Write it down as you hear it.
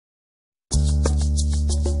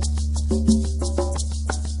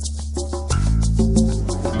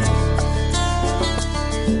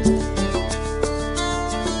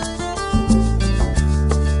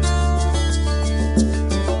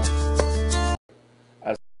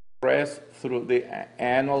expressed through the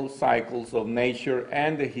annual cycles of nature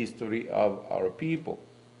and the history of our people.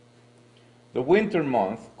 The winter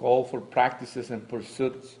month calls for practices and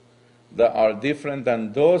pursuits that are different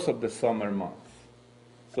than those of the summer month.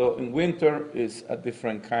 So in winter is a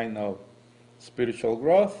different kind of spiritual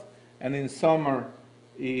growth, and in summer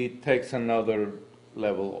it takes another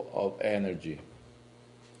level of energy.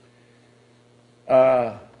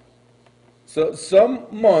 So some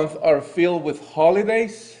months are filled with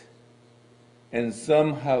holidays, and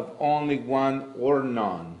some have only one or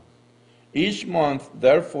none. Each month,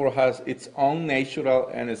 therefore, has its own natural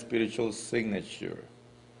and spiritual signature.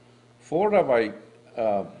 For Rabbi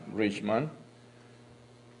Richman,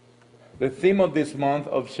 the theme of this month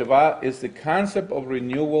of Shevat is the concept of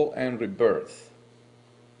renewal and rebirth.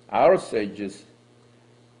 Our sages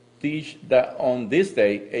teach that on this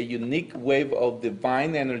day, a unique wave of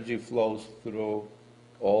divine energy flows through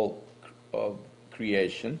all of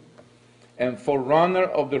creation, and forerunner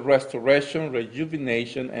of the restoration,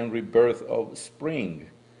 rejuvenation, and rebirth of spring.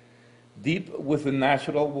 Deep within the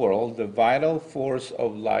natural world, the vital force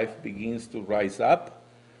of life begins to rise up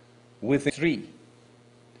within a tree,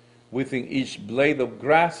 within each blade of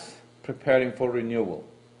grass, preparing for renewal.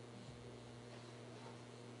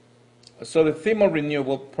 So the theme of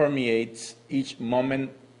renewal permeates each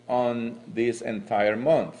moment on this entire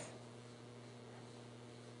month,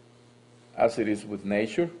 as it is with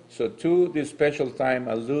nature. So too, this special time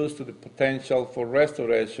alludes to the potential for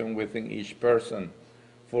restoration within each person.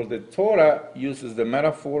 For the Torah uses the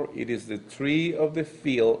metaphor, it is the tree of the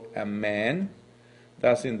field, a man.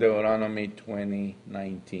 That's in Deuteronomy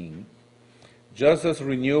 20:19. Just as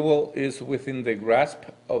renewal is within the grasp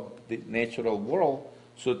of the natural world,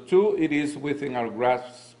 so too it is within our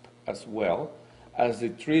grasp as well, as the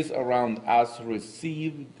trees around us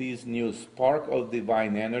receive this new spark of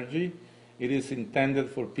divine energy. It is intended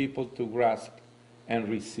for people to grasp and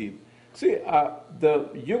receive. See, the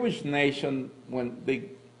Jewish nation, when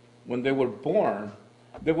they were born,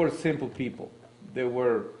 they were simple people. They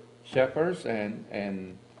were shepherds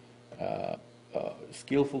and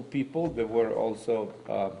skillful people. They were also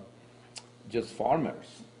just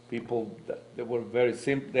farmers. People that were very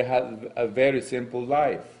simple. They had a very simple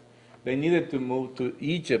life. They needed to move to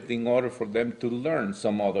Egypt in order for them to learn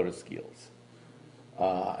some other skills.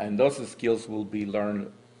 And those skills will be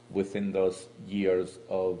learned within those years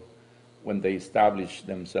of when they established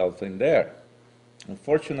themselves in there.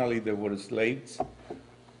 Unfortunately, they were slaves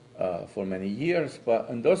for many years, but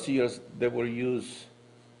in those years they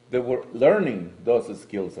were learning those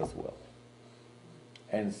skills as well.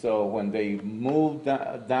 And so when they moved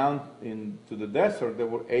down into the desert, they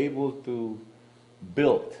were able to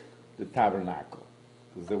build the tabernacle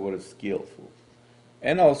because they were skillful.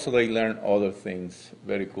 And also they learned other things,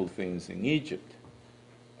 very cool things in Egypt.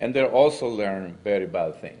 And they also learned very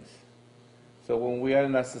bad things. So when we are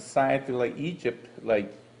in a society like Egypt,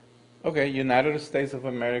 like, United States of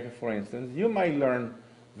America, for instance, you might learn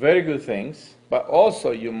very good things, but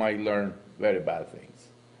also you might learn very bad things.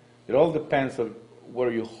 It all depends on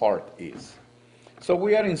where your heart is. So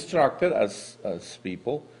we are instructed as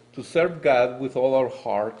people to serve God with all our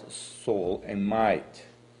heart, soul, and might.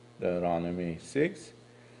 Deuteronomy 6.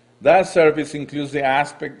 That service includes the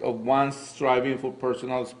aspect of one's striving for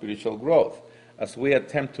personal spiritual growth, as we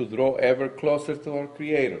attempt to draw ever closer to our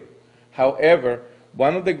Creator. However,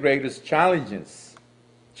 one of the greatest challenges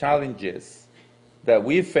that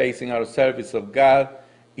we face in our service of God,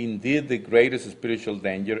 indeed the greatest spiritual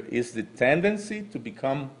danger, is the tendency to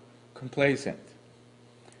become complacent.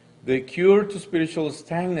 The cure to spiritual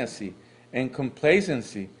stagnancy and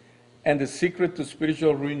complacency, and the secret to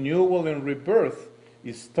spiritual renewal and rebirth,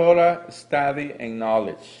 is Torah study and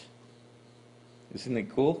knowledge. Isn't it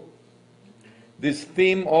cool? This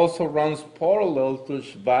theme also runs parallel to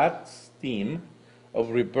Shevat's theme of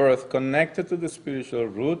rebirth, connected to the spiritual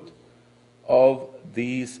root of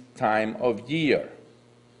this time of year.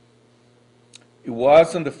 It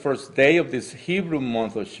was on the first day of this Hebrew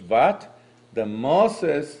month of Shevat that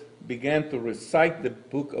Moses began to recite the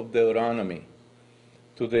book of Deuteronomy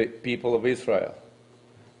to the people of Israel.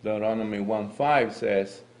 Deuteronomy 1:5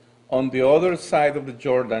 says, "On the other side of the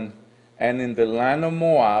Jordan and in the land of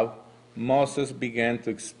Moab, Moses began to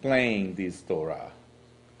explain this Torah."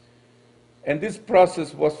 And this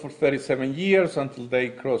process was for 37 years until they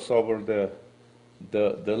crossed over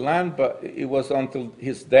the land, but it was until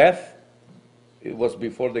his death. It was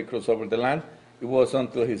before they crossed over the land. It was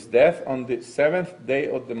until his death on the 7th day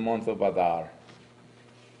of the month of Adar.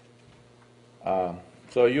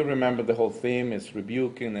 So you remember the whole theme is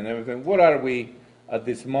rebuking and everything. What are we at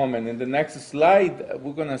this moment? In the next slide,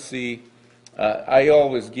 we're going to see I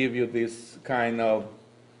always give you this kind of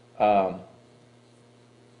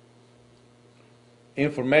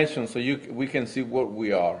information so we can see where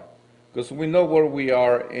we are. Because we know where we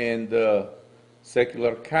are in the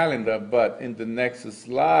secular calendar, but in the next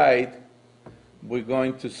slide, we're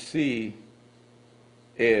going to see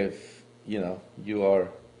if, you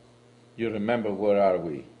remember where are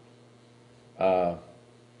we.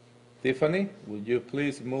 Tiffany, would you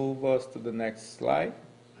please move us to the next slide?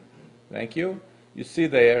 Thank you. You see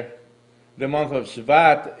there, the month of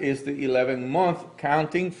Shevat is the 11th month,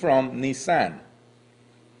 counting from Nisan.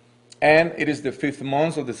 And it is the 5th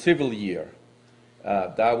month of the civil year.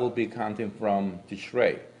 That will be counting from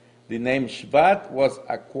Tishrei. The name Shevat was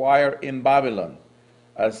acquired in Babylon,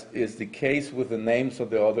 as is the case with the names of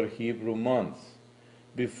the other Hebrew months.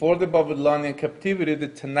 Before the Babylonian captivity, the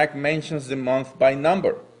Tanakh mentions the month by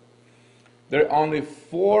number. There are only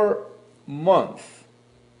 4 months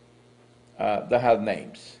that have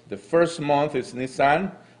names. The first month is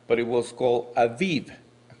Nisan, but it was called Aviv,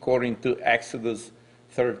 according to Exodus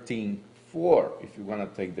 13:4. If you want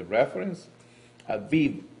to take the reference,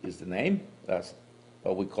 Aviv is the name. That's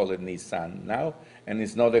what we call it Nisan now. And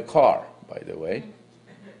it's not a car, by the way.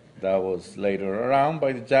 That was later around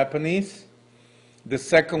by the Japanese. The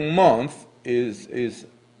second month is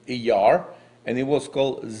Iyar, and it was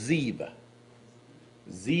called Ziv.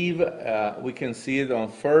 Ziv, we can see it on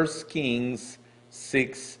 1 Kings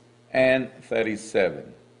 6 and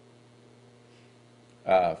 37.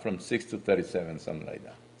 From 6 to 37, something like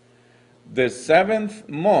that. The 7th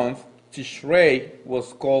month, Tishrei,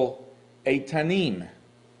 was called Eitanim,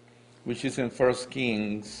 which is in 1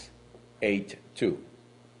 Kings 8:2.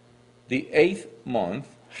 The 8th month,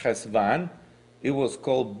 Chesvan, it was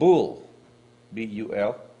called Bul,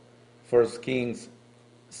 B-U-L, 1 Kings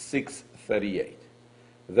 6:38.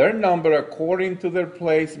 Their number, according to their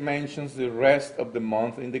place, mentions the rest of the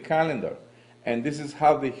month in the calendar. And this is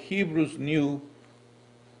how the Hebrews knew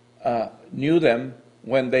them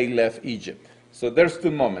when they left Egypt. So there's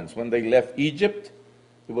 2 moments. When they left Egypt,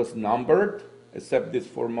 it was numbered, except this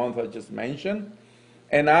 4 months I just mentioned.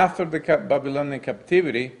 And after the Babylonian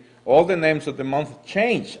captivity, all the names of the month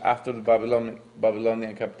changed after the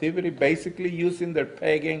Babylonian captivity, basically using their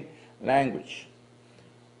pagan language.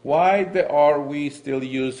 Why are we still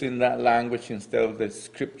using that language instead of the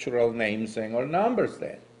scriptural names or numbers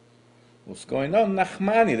then? What's going on?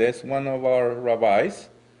 Nachmanides, one of our rabbis,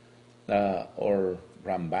 or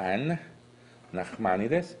Ramban,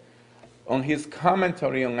 Nachmanides, on his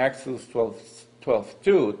commentary on Exodus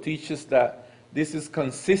 12:2, teaches that this is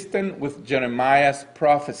consistent with Jeremiah's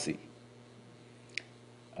prophecy.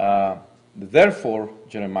 Therefore,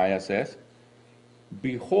 Jeremiah says,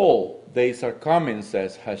 "Behold, days are coming,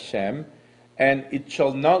 says Hashem, and it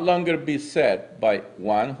shall not longer be said by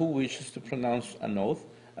one who wishes to pronounce an oath,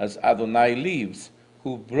 as Adonai lives,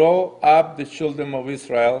 who brought up the children of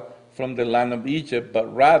Israel from the land of Egypt, but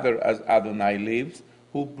rather as Adonai lives,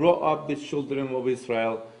 who brought up the children of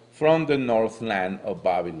Israel from the north land of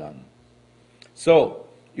Babylon." So,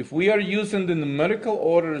 if we are using the numerical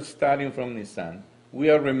order starting from Nisan, we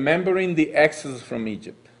are remembering the exodus from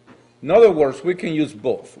Egypt. In other words, we can use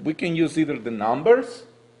both. We can use either the numbers,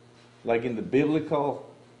 like in the biblical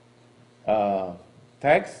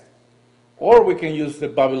text, or we can use the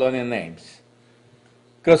Babylonian names.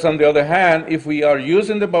 Because on the other hand, if we are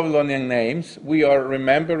using the Babylonian names, we are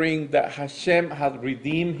remembering that Hashem had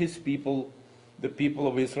redeemed his people, the people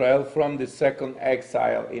of Israel, from the second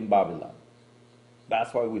exile in Babylon.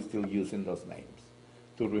 That's why we're still using those names.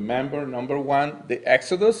 To remember, number one, the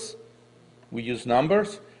Exodus, we use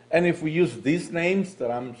numbers. And if we use these names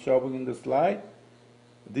that I'm showing in the slide,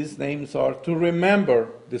 these names are to remember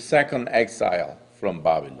the second exile from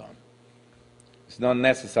Babylon. It's not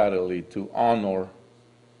necessarily to honor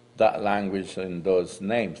that language and those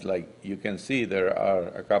names. Like you can see, there are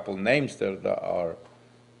a couple names there that are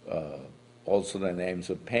also the names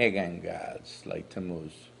of pagan gods, like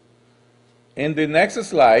Tammuz. In the next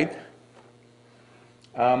slide,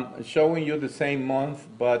 I'm showing you the same month,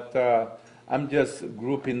 but I'm just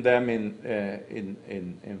grouping them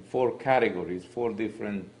in 4 categories, 4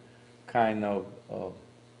 different kind of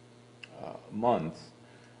months.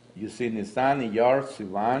 You see Nisan, Iyar,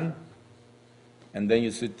 Sivan, and then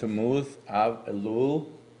you see Tammuz, Av, Elul,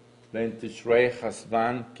 then Tishrei,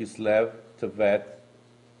 Chesvan, Kislev, Tevet,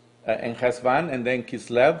 and Chesvan, and then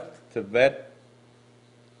Kislev, Tevet,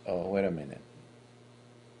 wait a minute.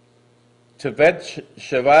 Tevet,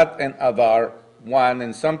 Shevat, and Adar 1,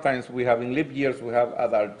 and sometimes we have, in leap years, we have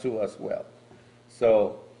Adar 2 as well.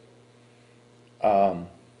 So,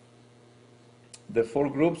 the 4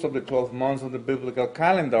 groups of the 12 months of the biblical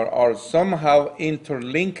calendar are somehow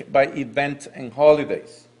interlinked by events and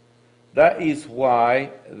holidays. That is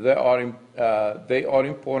why they are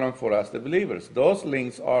important for us, the believers. Those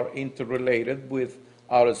links are interrelated with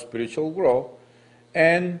our spiritual growth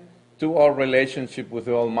and to our relationship with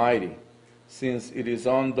the Almighty, since it is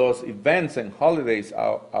on those events and holidays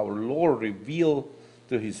our Lord revealed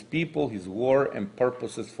to His people His word and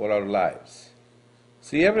purposes for our lives.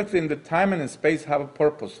 See, everything, the time and space have a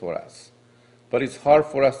purpose for us, but it's hard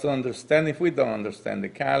for us to understand if we don't understand the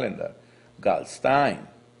calendar, God's time.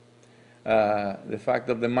 The fact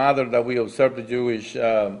of the matter that we observe the Jewish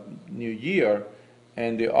New Year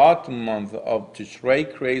and the autumn month of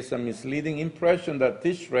Tishrei creates a misleading impression that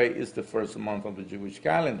Tishrei is the first month of the Jewish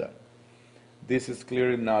calendar. This is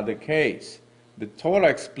clearly not the case. The Torah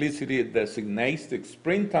explicitly designates the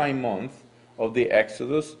springtime month of the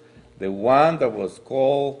Exodus, the one that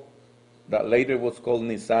later was called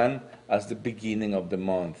Nisan, as the beginning of the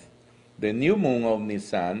month. The new moon of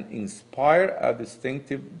Nisan inspired a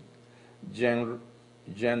distinctive generation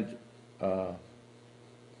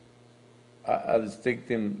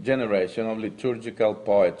of liturgical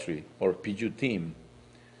poetry, or piyutim,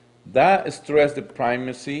 that stressed the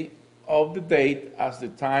primacy of the date as the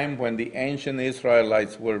time when the ancient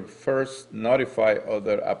Israelites were first notified of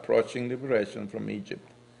their approaching liberation from Egypt.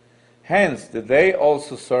 Hence, the day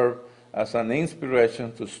also served as an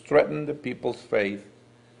inspiration to strengthen the people's faith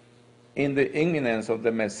in the imminence of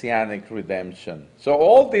the Messianic redemption. So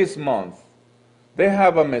all this month, they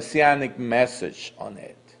have a Messianic message on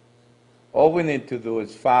it. All we need to do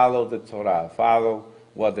is follow the Torah, follow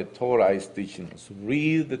what the Torah is teaching us.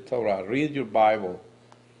 Read the Torah, read your Bible,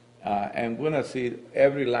 and we're going to see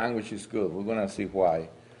every language is good. We're going to see why.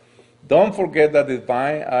 Don't forget that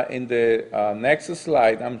in the next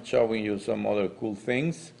slide, I'm showing you some other cool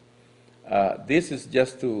things. This is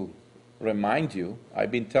just to remind you.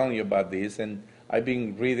 I've been telling you about this, and I've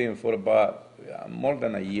been reading for about more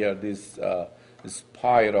than a year this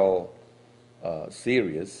spiral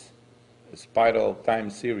series, spiral time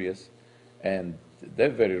series, and they're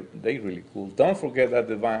really cool. Don't forget that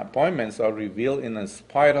divine appointments are revealed in a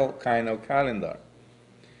spiral kind of calendar.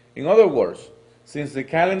 In other words, since the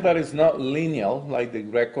calendar is not lineal like the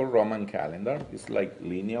Greco-Roman calendar, it's like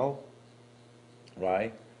lineal,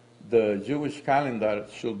 right? The Jewish calendar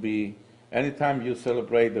should be, anytime you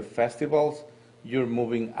celebrate the festivals, you're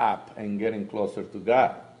moving up and getting closer to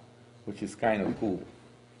God, which is kind of cool.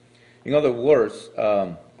 In other words,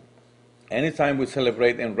 anytime we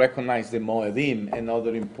celebrate and recognize the Moedim and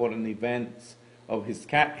other important events of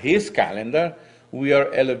his calendar, we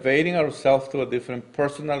are elevating ourselves to a different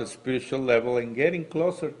personal, spiritual level and getting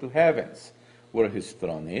closer to heavens, where his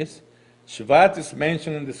throne is. Shevat is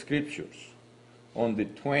mentioned in the scriptures on the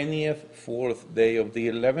 24th day of the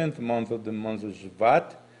 11th month of the month of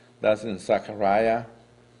Shevat. That's in Zechariah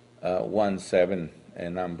 1:7,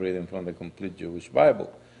 and I'm reading from the Complete Jewish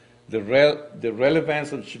Bible. The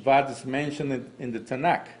relevance of Shevat is mentioned in the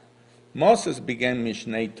Tanakh. Moses began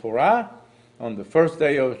Mishneh Torah on the first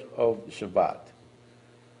day of Shevat.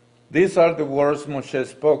 These are the words Moshe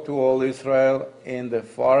spoke to all Israel in the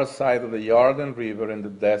far side of the Jordan River in the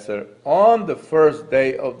desert on the first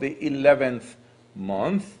day of the 11th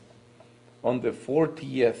month, on the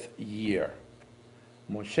 40th year.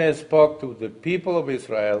 Moshe spoke to the people of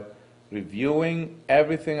Israel, reviewing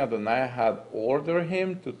everything Adonai had ordered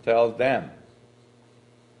him to tell them.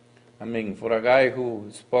 I mean, for a guy who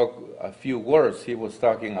spoke a few words, he was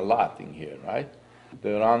talking a lot in here, right?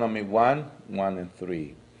 Deuteronomy 1 and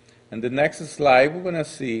 3. And the next slide, we're going to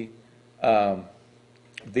see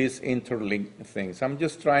these interlinked things. I'm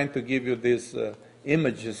just trying to give you these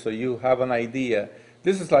images so you have an idea.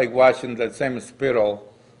 This is like watching that same spiral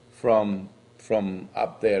from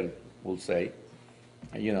up there, we'll say.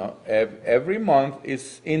 You know, every month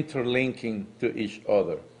is interlinking to each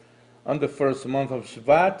other. On the first month of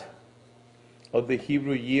Shevat, of the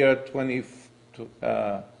Hebrew year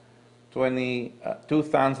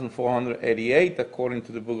 2488, according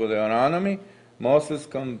to the book of Deuteronomy, Moses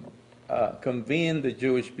convened the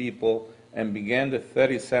Jewish people and began the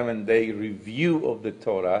 37-day review of the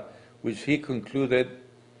Torah, which he concluded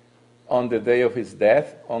on the day of his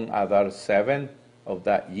death, on Adar 7 of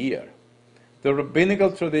that year. The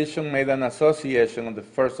rabbinical tradition made an association of the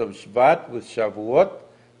first of Shvat with Shavuot,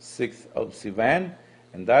 6th of Sivan,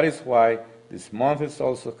 and that is why this month is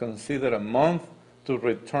also considered a month to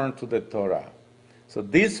return to the Torah. So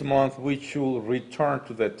this month we should return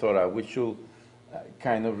to the Torah. We should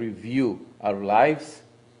kind of review our lives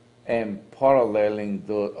and paralleling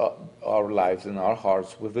our lives and our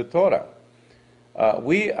hearts with the Torah.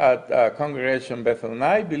 We at Congregation Bethel and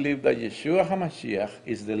I believe that Yeshua HaMashiach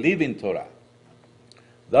is the living Torah.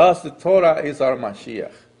 Thus, the Torah is our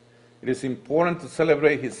Mashiach. It is important to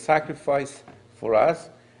celebrate his sacrifice for us,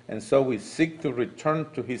 and so we seek to return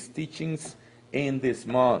to his teachings in this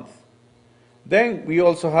month. Then we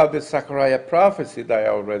also have the Zechariah prophecy that I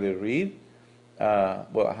already read.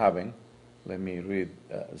 Let me read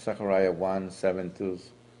Zechariah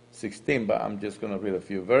 1:7-16, but I'm just going to read a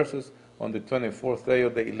few verses. On the 24th day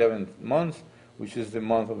of the 11th month, which is the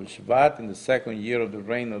month of Shevat, in the second year of the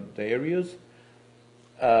reign of Darius,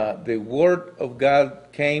 the word of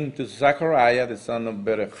God came to Zechariah, the son of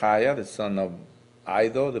Berechiah, the son of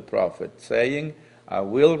Iddo, the prophet, saying, I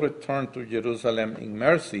will return to Jerusalem in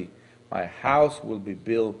mercy. My house will be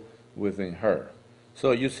built within her.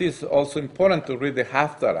 So you see, it's also important to read the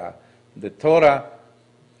Haftarah, the Torah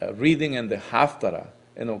reading and the Haftarah.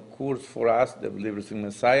 And of course, for us, the believers in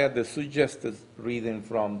Messiah, the suggested reading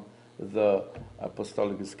from the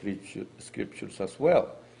apostolic scriptures as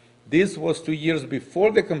well. This was 2 years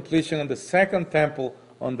before the completion of the second temple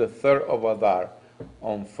on the 3rd of Adar,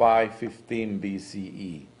 on 515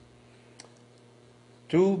 BCE.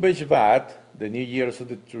 Tu B'Shvat, the New Year's of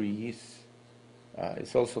the Trees,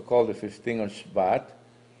 it's also called the 15th of Shvat,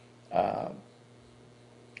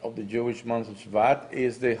 of the Jewish month of Shvat,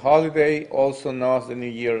 is the holiday also known as the New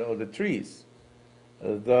Year of the Trees.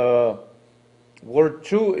 The word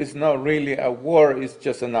two is not really a word, it's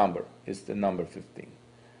just a number. It's the number 15.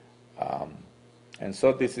 And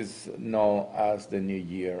so this is known as the New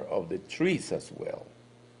Year of the Trees as well.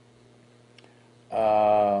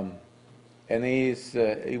 And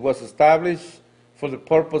it was established for the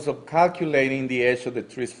purpose of calculating the age of the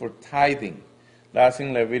trees for tithing. That's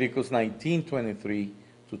in Leviticus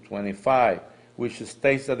 19:23-25, which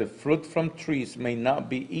states that the fruit from trees may not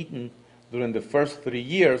be eaten during the first 3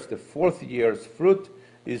 years. The fourth year's fruit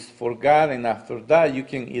is for God, and after that you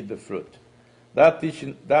can eat the fruit. That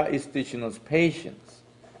is teaching us patience,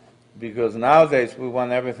 because nowadays we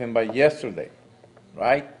want everything by yesterday,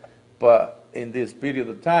 right? But in this period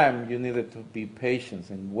of time, you needed to be patient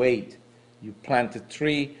and wait. You plant a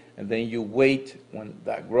tree, and then you wait when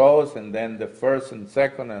that grows, and then the first and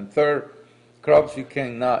second and third crops, you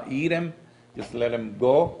cannot eat them. Just let them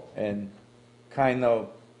go, and kind of,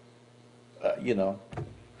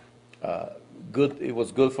 good. It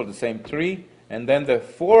was good for the same tree. And then the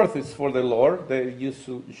fourth is for the Lord. They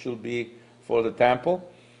should be for the temple.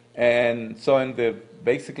 And so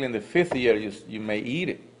basically in the fifth year, you may eat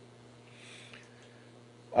it.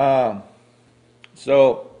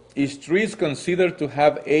 So is trees considered to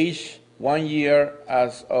have aged 1 year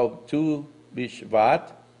as of Tu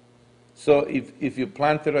B'Shvat? So if you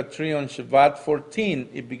planted a tree on Shevat 14,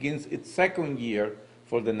 it begins its second year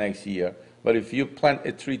for the next year. But if you plant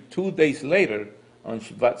a tree 2 days later, on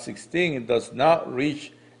Shevat 16, it does not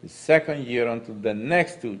reach the second year until the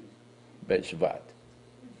next Tu B'Shvat.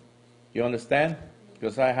 You understand?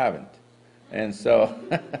 Because I haven't. And so,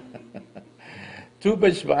 Tu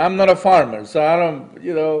B'Shvat, I'm not a farmer, so I don't,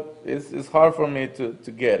 it's hard for me to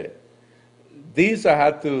get it. These I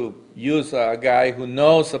had to use a guy who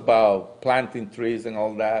knows about planting trees and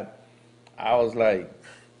all that. I was like,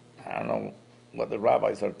 I don't know what the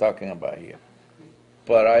rabbis are talking about here.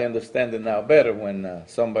 But I understand it now better when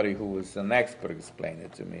somebody who is an expert explained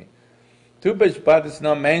it to me. Tu B'Shvat is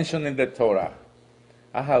not mentioned in the Torah.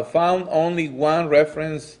 I have found only one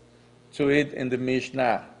reference to it in the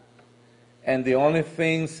Mishnah. And the only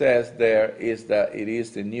thing says there is that it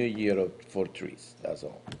is the new year for trees. That's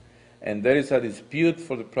all. And there is a dispute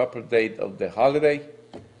for the proper date of the holiday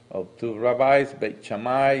of two rabbis. Beit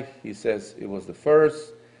Shammai, he says it was the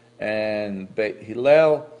first, and Beit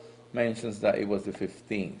Hillel mentions that it was the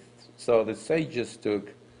 15th. So the sages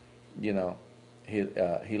took, Hillel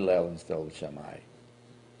instead of Shammai.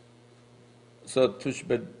 So Tu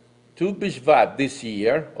B'Shvat this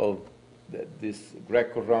year, of this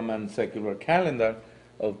Greco-Roman secular calendar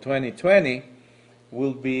of 2020,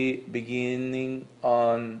 will be beginning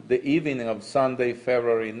on the evening of Sunday,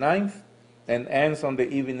 February 9th, and ends on the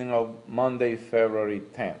evening of Monday, February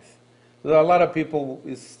 10th. So a lot of people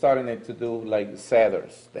is starting to do like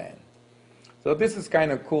seders then. So this is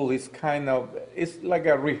kind of cool. It's like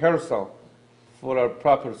a rehearsal for a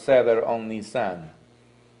proper seder on Nisan,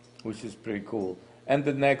 which is pretty cool. And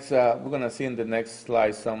the next, we're going to see in the next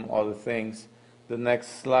slide some other things. The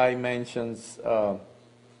next slide mentions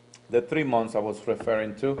the 3 months I was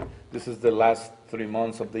referring to. This is the last 3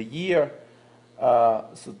 months of the year.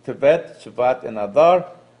 So Tevet, Shevat, and Adar.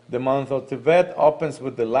 The month of Tevet opens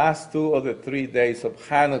with the last 2 of the 3 days of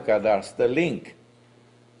Hanukkah. That's the link.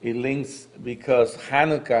 It links because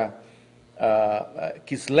Hanukkah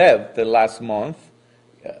Kislev, the last month,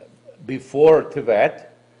 before Tevet.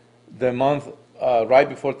 The month right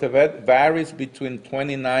before Tevet varies between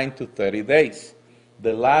 29 to 30 days.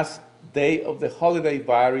 The last day of the holiday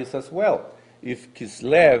varies as well. If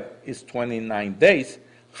Kislev is 29 days,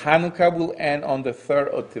 Hanukkah will end on the 3rd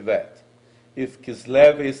of Tevet. If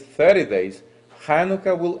Kislev is 30 days,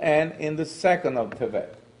 Hanukkah will end in the 2nd of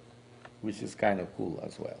Tevet, which is kind of cool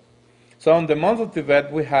as well. So in the month of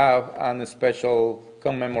Tevet, we have a special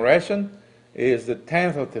commemoration. It is the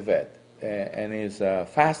 10th of Tevet, and it's a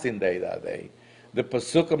fasting day that day. The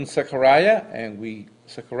Pasuk of Zechariah, and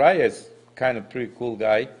Zechariah is kind of pretty cool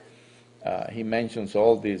guy. He mentions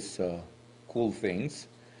all these cool things.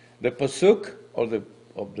 The Pasuk of the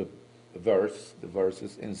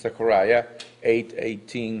verses in Zechariah 8,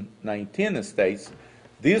 18, 19 states,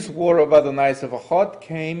 "This word of Adonai Sebaot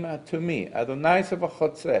came to me." Adonai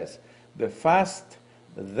Sebaot says, "The fast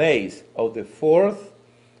days of the 4th,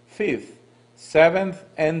 5th, 7th,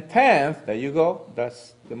 and 10th," there you go,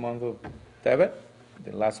 that's the month of Tevet,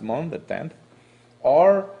 the last month, the 10th,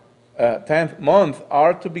 or 10th month,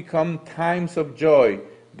 are to become times of joy,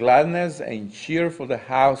 gladness, and cheer for the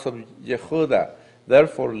house of Yehudah.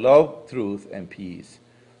 Therefore, love, truth, and peace.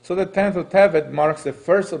 So the 10th of Tevet marks the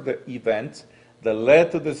first of the events that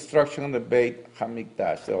led to the destruction of the Beit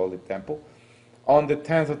HaMikdash, the Holy Temple. On the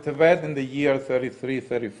 10th of Tevet, in the year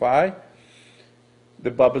 33-35,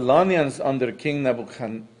 the Babylonians under King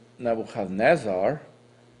Nebuchadnezzar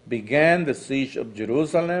began the siege of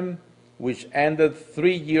Jerusalem, which ended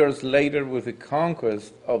 3 years later with the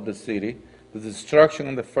conquest of the city, the destruction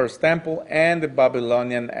of the first temple, and the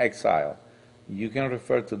Babylonian exile. You can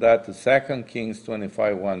refer to that to 2 Kings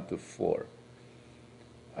 25, 1-4.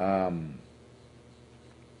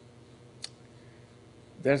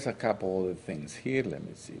 There's a couple other things here. Let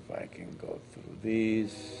me see if I can go through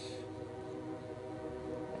these.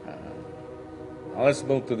 Now let's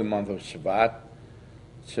move to the month of Shevat.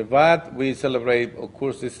 Shevat, we celebrate, of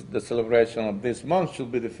course, the celebration of this month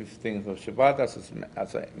should be the 15th of Shevat,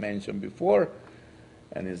 as I mentioned before,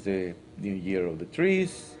 and it's the new year of the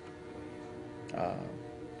trees.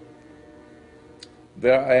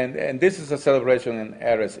 And this is a celebration in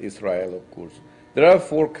Eretz Israel, of course. There are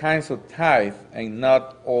 4 kinds of tithe, and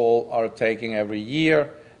not all are taken every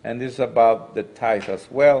year, and this is about the tithe as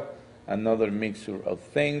well, another mixture of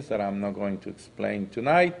things that I'm not going to explain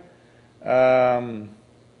tonight.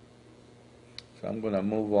 So I'm going to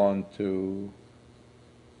move on to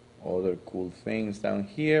other cool things down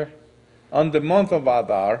here. On the month of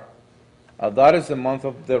Adar, Adar is the month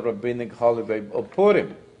of the rabbinic holiday of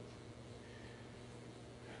Purim.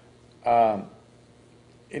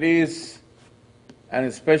 It is an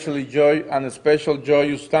especial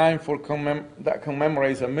joyous time that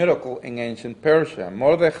commemorates a miracle in ancient Persia.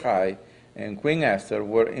 Mordechai and Queen Esther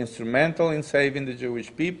were instrumental in saving the Jewish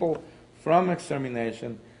people from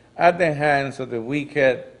extermination at the hands of the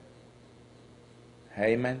wicked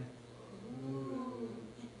Haman.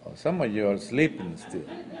 Oh, some of you are sleeping still.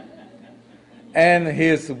 And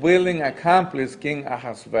his willing accomplice, King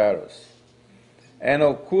Ahasuerus. And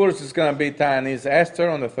of course, it's going to be Ta'anit Esther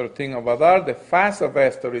on the 13th of Adar. The fast of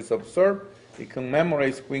Esther is observed. It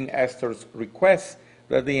commemorates Queen Esther's request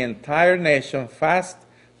that the entire nation fast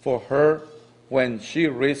for her when she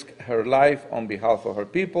risked her life on behalf of her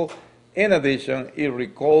people. In addition, it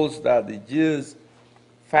recalls that the Jews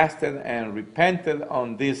fasted and repented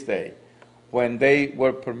on this day when they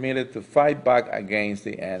were permitted to fight back against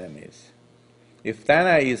the enemies. If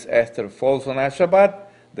Ta'anit Esther falls on a Shabbat,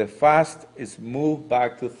 the fast is moved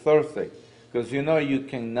back to Thursday, because you know you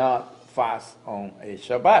cannot fast on a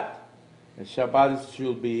Shabbat. A Shabbat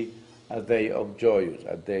should be a day of joy,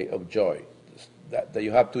 that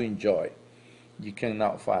you have to enjoy. You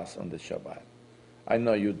cannot fast on the Shabbat. I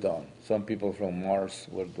know you don't. Some people from Mars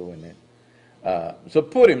were doing it. So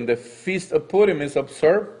Purim, the feast of Purim is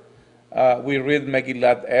observed. We read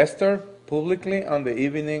Megillat Esther publicly on the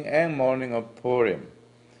evening and morning of Purim.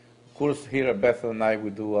 Of course, here at Bethel and we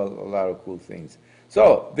do a lot of cool things.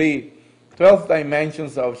 So the 12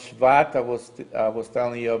 dimensions of Shvat I was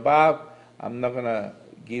telling you about. I'm not going to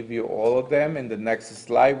give you all of them. In the next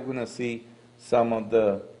slide, we're going to see some of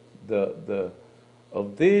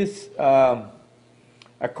these.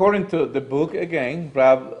 According to the book, again,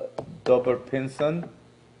 Rav Dober Pinson,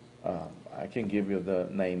 I can give you the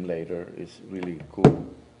name later. It's really cool.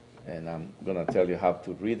 And I'm going to tell you how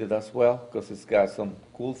to read it as well, because it's got some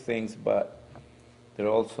cool things, but there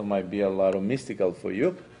also might be a lot of mystical for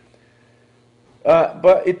you.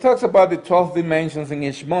 But it talks about the 12 dimensions in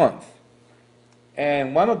each month.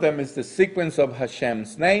 And one of them is the sequence of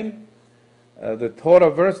Hashem's name. the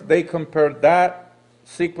Torah verse, they compare that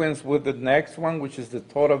sequence with the next one, which is the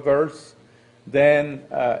Torah verse. Then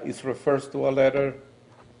it refers to a letter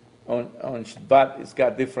on Shevat. It's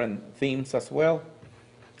got different themes as well.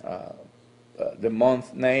 The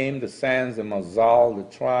month name, the sense, the mazal,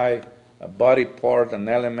 the tribe, a body part, an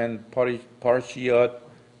element, parshiot,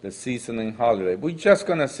 the season and holiday. We're just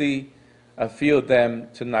going to see a few of them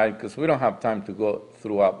tonight because we don't have time to go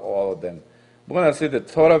throughout all of them. We're going to see the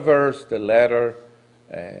Torah verse, the letter,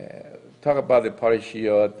 talk about the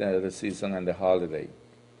parshiot, the season and the holiday.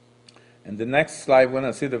 And the next slide, we're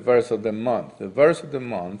going to see the verse of the month. The verse of the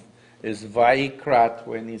month is Vayikra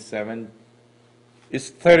 27. It's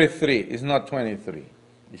 33. It's not 23.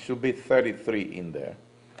 It should be 33 in there.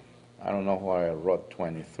 I don't know why I wrote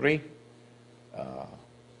 23.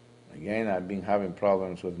 Again, I've been having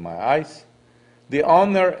problems with my eyes. The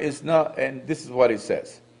honor is not, and this is what it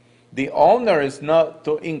says. The honor is not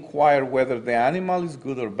to inquire whether the animal is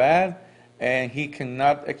good or bad, and he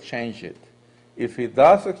cannot exchange it. If he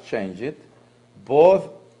does exchange it, both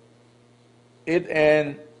it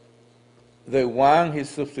and the one he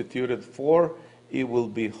substituted for, it will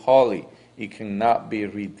be holy. It cannot be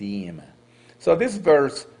redeemed. So this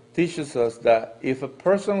verse teaches us that if a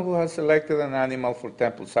person who has selected an animal for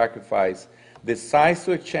temple sacrifice decides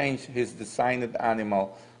to exchange his designated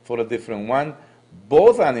animal for a different one,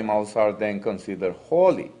 both animals are then considered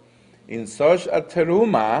holy. In such a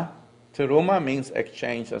teruma means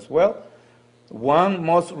exchange as well, one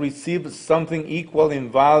must receive something equal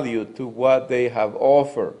in value to what they have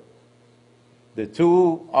offered. The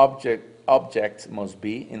two objects must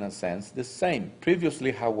be, in a sense, the same.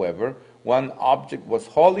 Previously, however, one object was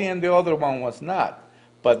holy and the other one was not.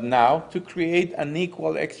 But now, to create an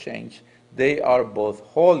equal exchange, they are both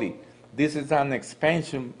holy. This is an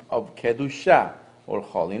expansion of Kedusha, or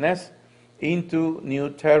holiness, into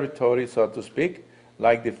new territory, so to speak,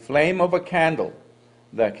 like the flame of a candle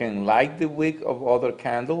that can light the wick of other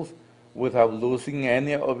candles without losing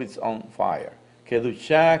any of its own fire.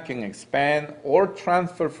 Kedusha can expand or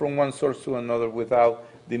transfer from one source to another without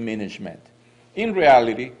diminishment. In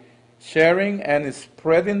reality, sharing and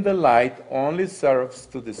spreading the light only serves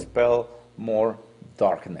to dispel more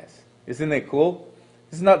darkness. Isn't it cool?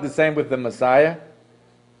 It's not the same with the Messiah.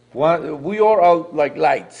 We are all like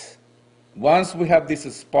lights. Once we have this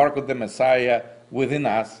spark of the Messiah within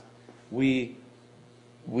us, we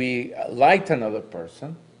light another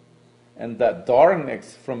person, and that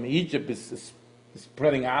darkness from Egypt is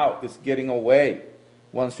spreading out, is getting away.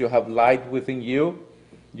 Once you have light within you,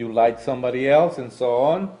 you light somebody else, and so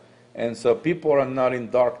on. And so people are not in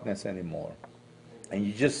darkness anymore. And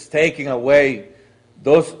you're just taking away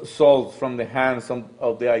those souls from the hands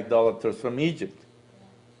of the idolaters from Egypt.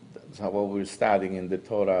 That's what we're studying in the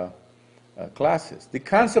Torah classes. The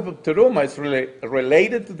concept of teruma is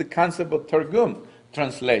related to the concept of Targum,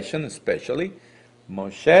 translation especially.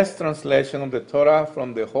 Moshe's translation of the Torah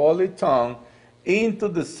from the Holy Tongue into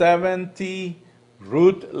the 70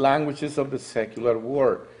 root languages of the secular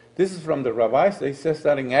world. This is from the rabbis. They says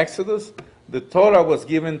that in Exodus, the Torah was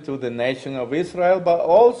given to the nation of Israel, but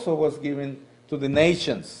also was given to the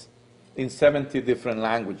nations in 70 different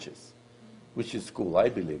languages, which is cool. I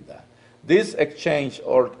believe that. This exchange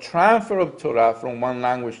or transfer of Torah from one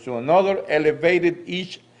language to another elevated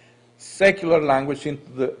each secular language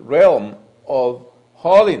into the realm of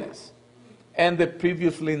holiness. And the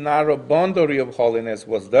previously narrow boundary of holiness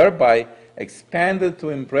was thereby expanded to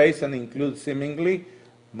embrace and include seemingly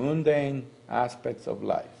mundane aspects of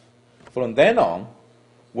life. From then on,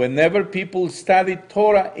 whenever people study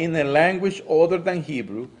Torah in a language other than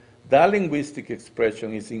Hebrew, that linguistic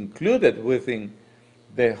expression is included within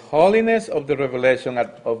the holiness of the revelation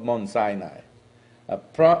of Mount Sinai.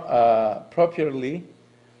 Properly,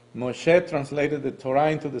 Moshe translated the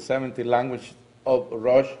Torah into the 70 language of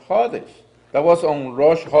Rosh Chodesh. That was on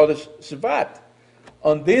Rosh Chodesh Shevat.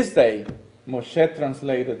 On this day, Moshe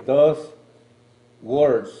translated those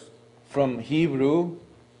words from Hebrew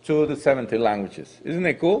to the 70 languages. Isn't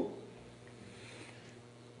it cool?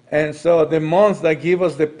 And so the months that give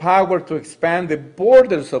us the power to expand the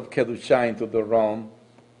borders of Kedusha into the realm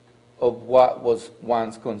of what was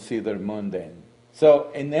once considered mundane.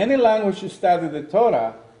 So in any language you study the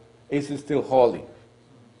Torah, it's still holy.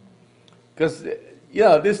 Because,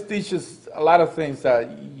 this teaches a lot of things that,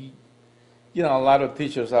 a lot of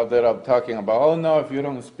teachers out there are talking about, oh no, if you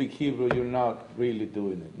don't speak Hebrew, you're not really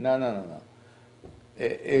doing it. No.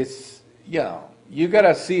 It's, you got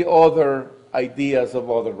to see other ideas of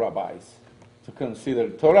other rabbis to consider.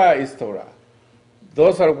 Torah is Torah.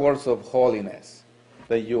 Those are words of holiness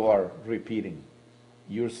that you are repeating.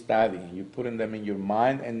 You're studying. You're putting them in your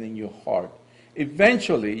mind and in your heart.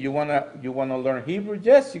 Eventually, you wanna learn Hebrew?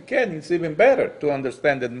 Yes, you can. It's even better to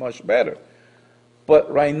understand it much better.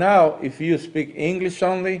 But right now, if you speak English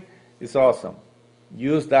only, it's awesome.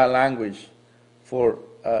 Use that language for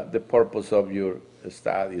the purpose of your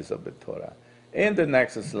studies of the Torah. In the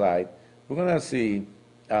next slide, we're gonna see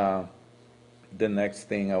the next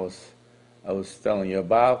thing I was telling you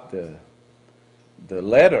about. The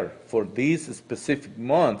letter for this specific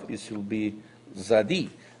month, it should be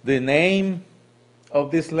Zadik. The name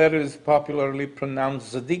of this letter is popularly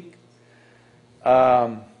pronounced Zadik,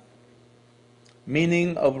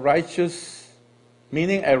 meaning a righteous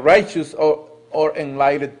or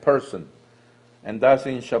enlightened person. And that's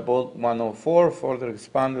in Shabbat 104, further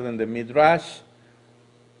expanded in the Midrash,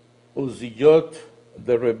 Uziyot,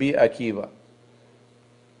 the Rabbi Akiva.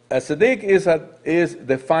 A tzaddik is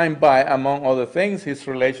defined by, among other things, his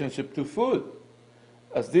relationship to food,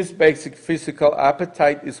 as this basic physical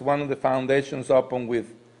appetite is one of the foundations upon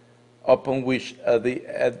which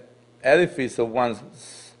the edifice of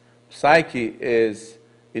one's psyche is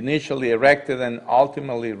initially erected and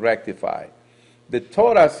ultimately rectified. The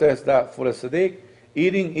Torah says that for a tzaddik,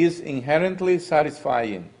 eating is inherently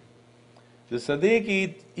satisfying. The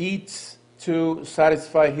tzaddik eats to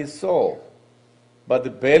satisfy his soul, but the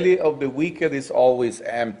belly of the wicked is always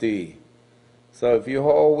empty. So if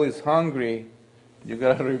you're always hungry, you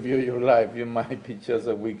gotta review your life. You might be just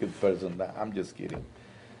a wicked person. I'm just kidding.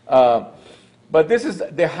 But this is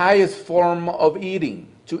the highest form of eating,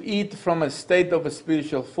 to eat from a state of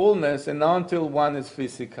spiritual fullness and until one is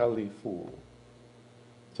physically full.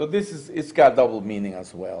 So it's got double meaning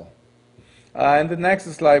as well. In the next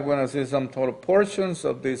slide, we're going to see some total portions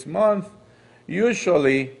of this month,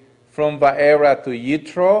 usually from Va'era to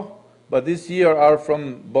Yitro, but this year are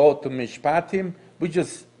from Bo to Mishpatim. We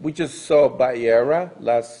just saw Va'era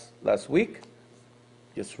last week,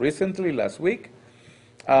 just recently, last week.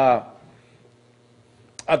 At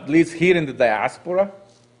least here in the diaspora.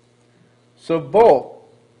 So Bo,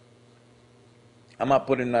 I'm going to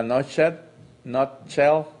put in a nutshell.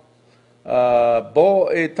 Bo,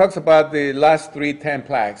 it talks about the last 10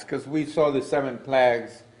 plagues, because we saw the 7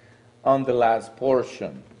 plagues on the last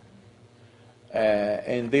portion.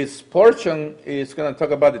 And this portion is going to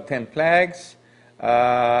talk about the 10 plagues.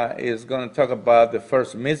 Is going to talk about the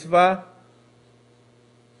first mitzvah.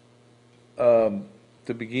 To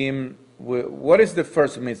begin with, what is the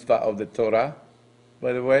first mitzvah of the Torah,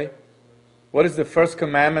 by the way? What is the first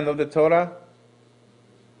commandment of the Torah?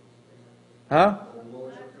 Huh?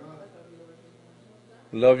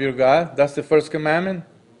 Love your God. That's the first commandment?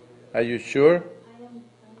 Are you sure?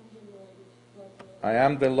 I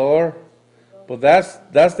am the Lord. But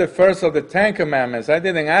that's the first of the 10 commandments. I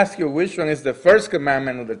didn't ask you which one is the first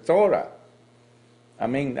commandment of the Torah. I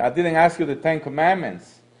didn't ask you the 10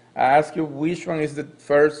 commandments. I asked you which one is the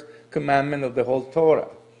first commandment of the whole Torah.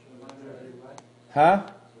 Huh?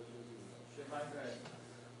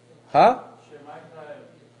 Huh?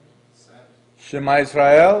 Shema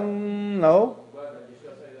Israel? No.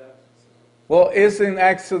 Well, it's in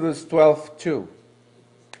Exodus 12 too.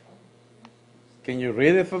 Can you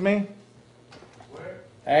read it for me?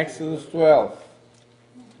 Exodus 12.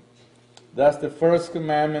 That's the first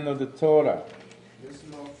commandment of the Torah. This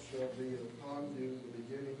month shall be upon you the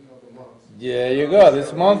beginning of the month. There you go.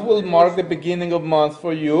 This month will mark the beginning of month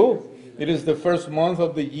for you. It is the first month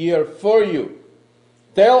of the year for you.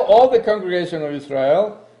 Tell all the congregation of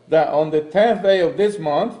Israel that on the 10th day of this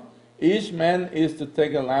month, each man is to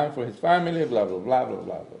take a lamb for his family, blah, blah, blah, blah,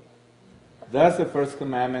 blah, blah. That's the first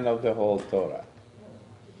commandment of the whole Torah.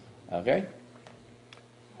 Okay?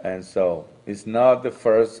 And so, it's not the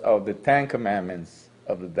first of the 10 commandments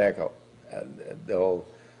of the Decalogue. The whole.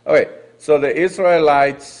 Okay, so the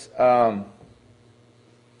Israelites,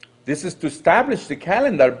 this is to establish the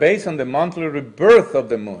calendar based on the monthly rebirth of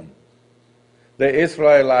the moon. The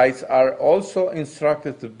Israelites are also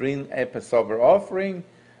instructed to bring a Passover offering,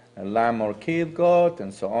 a lamb or kid goat,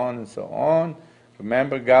 and so on and so on.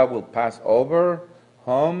 Remember, God will pass over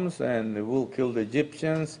homes and will kill the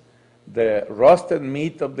Egyptians. The roasted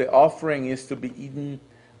meat of the offering is to be eaten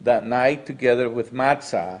that night together with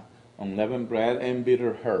matzah, unleavened bread, and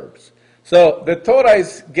bitter herbs. So the Torah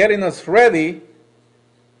is getting us ready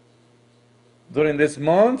during this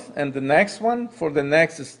month and the next one for the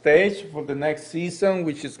next stage, for the next season,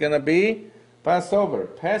 which is going to be Passover.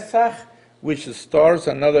 Pesach, which starts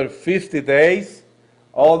another 50 days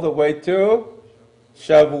all the way to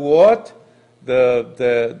Shavuot,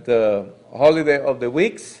 the holiday of the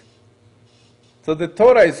weeks. So the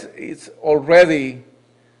Torah is already,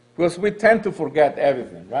 because we tend to forget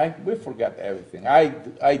everything, right? We forget everything. I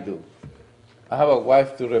do. I have a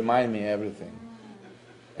wife to remind me everything.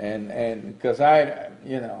 And because I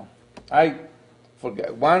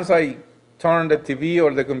forget, once I turn the TV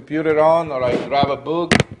or the computer on, or I grab a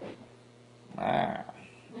book, ah,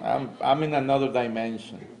 I'm in another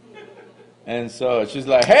dimension. And so she's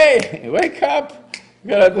like, "Hey, wake up!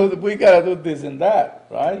 We gotta do this and that,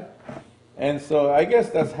 right?" And so I guess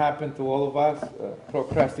that's happened to all of us: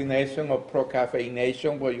 procrastination or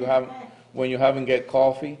procaffeination, when you haven't get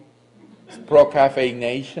coffee. It's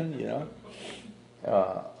procaffeination.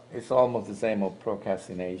 It's almost the same of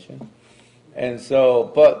procrastination. And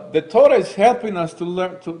so, but the Torah is helping us to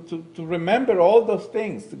learn, to remember all those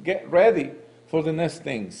things, to get ready for the next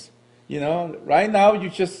things. Right now you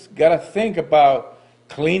just got to think about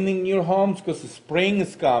cleaning your homes because the spring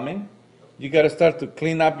is coming. You got to start to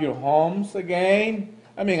clean up your homes again.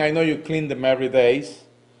 I mean, I know you clean them every day.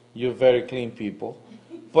 You're very clean people.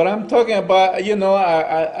 But I'm talking about,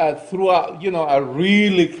 throughout, a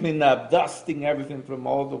really clean up, dusting everything from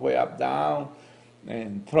all the way up down,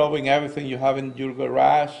 and throwing everything you have in your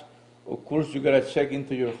garage. Of course, you got to check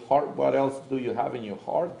into your heart. What else do you have in your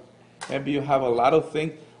heart? Maybe you have a lot of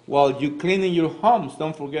things. While you cleaning your homes,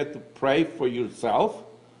 don't forget to pray for yourself.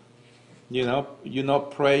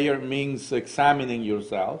 Prayer means examining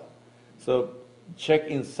yourself. So check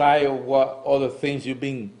inside of what other things you've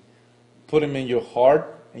been putting in your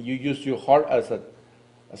heart, and you use your heart as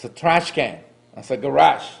a trash can, as a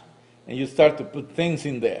garage, and you start to put things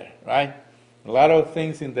in there, right? A lot of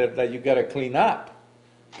things in there that you got to clean up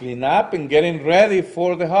and getting ready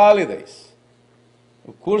for the holidays.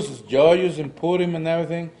 Of course, it's joyous and Purim and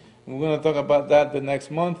everything. We're going to talk about that the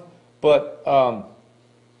next month, but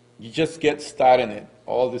you just get started in it,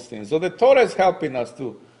 all these things. So the Torah is helping us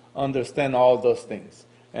to understand all those things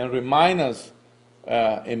and remind us.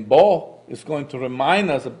 In Bo is going to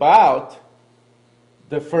remind us about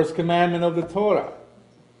the first commandment of the Torah,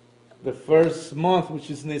 the first month,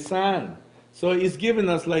 which is Nisan. So he's giving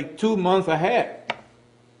us like 2 months ahead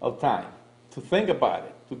of time to think about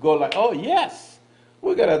it, to go like, oh yes,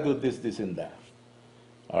 we gotta do this, and that.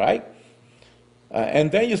 All right?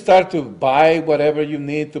 And then you start to buy whatever you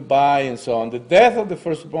need to buy and so on. The death of the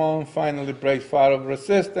firstborn finally breaks Pharaoh's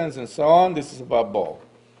resistance and so on. This is about Bo.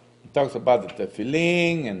 It talks about the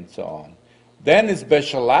tefillin and so on. Then it's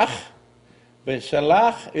Beshalach.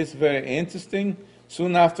 Beshalach is very interesting.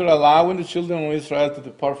 Soon after allowing the children of Israel to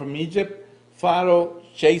depart from Egypt, Pharaoh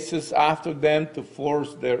chases after them to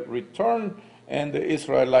force their return, and the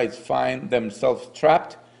Israelites find themselves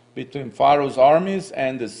trapped between Pharaoh's armies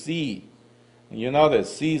and the sea. The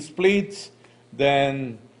sea splits.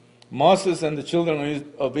 Then Moses and the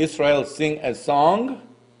children of Israel sing a song.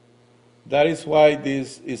 That is why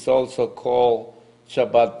this is also called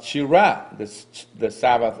Shabbat Shirah, the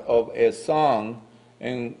Sabbath of a song.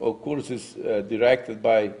 And of course, it's directed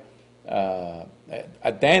by,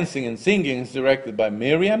 dancing and singing is directed by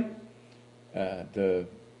Miriam, the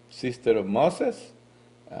sister of Moses.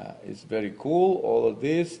 It's very cool, all of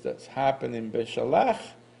this that's happened in Beshalach.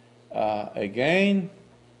 Again,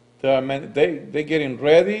 there are many, they're getting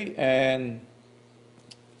ready, and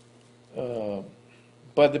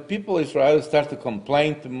but the people of Israel start to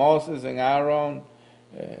complain to Moses and Aaron.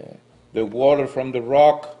 The water from the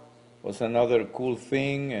rock was another cool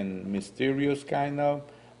thing and mysterious kind of.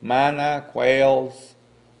 Manna, quails.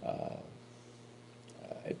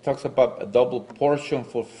 It talks about a double portion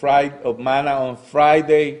of manna on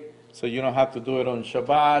Friday, so you don't have to do it on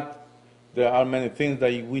Shabbat. There are many things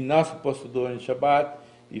that we're not supposed to do on Shabbat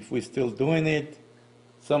if we're still doing it.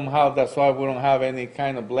 Somehow that's why we don't have any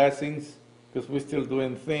kind of blessings, because we're still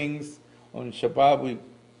doing things on Shabbat. We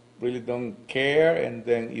really don't care, and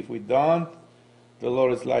then if we don't, the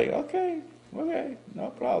Lord is like, okay,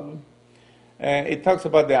 no problem. And it talks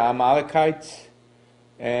about the Amalekites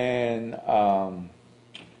and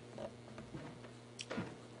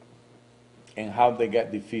how they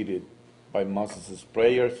got defeated by Moses'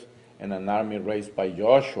 prayers and an army raised by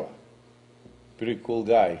Joshua. Pretty cool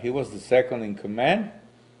guy. He was the second in command,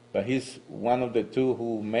 but he's one of the two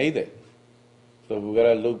who made it. So we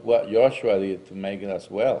gotta look what Joshua did to make it as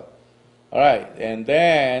well. All right, and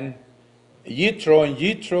then Yitro. In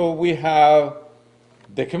Yitro we have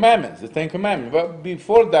the commandments, the 10 commandments. But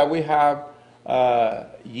before that we have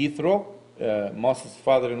Yitro, Moses'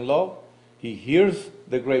 father-in-law. He hears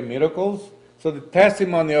the great miracles. So the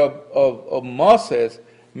testimony of Moses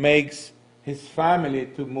makes his family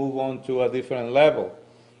to move on to a different level.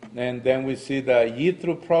 And then we see that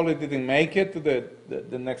Yitro probably didn't make it to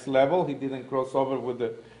the next level. He didn't cross over with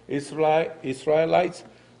the Israelites,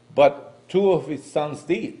 but 2 of his sons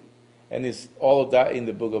did. And it's all of that in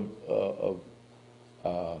the book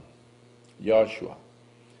of Joshua.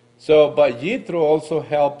 So, but Jethro also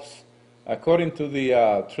helps, according to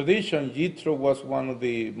the tradition. Jethro was one of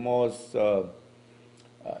the most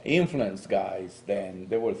influenced guys then.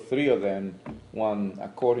 There were three of them. One,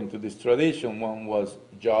 according to this tradition, one was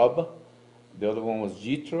Job, the other one was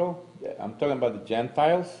Jethro. I'm talking about the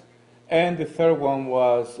Gentiles. And the third one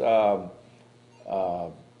was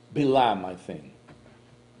Bilam, I think.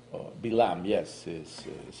 Bilam, yes, is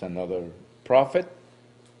another prophet,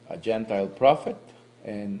 a Gentile prophet.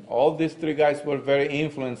 And all these three guys were very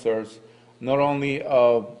influencers, not only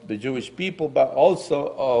of the Jewish people, but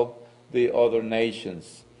also of the other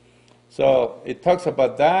nations. So it talks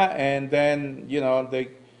about that, and then,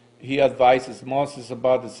 he advises Moses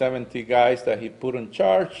about the 70 guys that he put in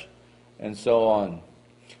charge, and so on.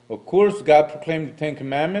 Of course, God proclaimed the Ten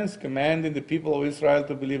Commandments, commanding the people of Israel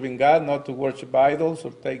to believe in God, not to worship idols or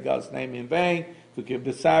take God's name in vain, to keep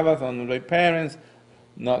the Sabbath, honor their parents,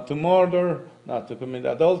 not to murder, not to commit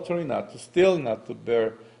adultery, not to steal, not to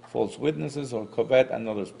bear false witnesses or covet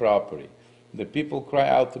another's property. The people cry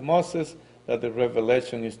out to Moses that the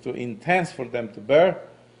revelation is too intense for them to bear,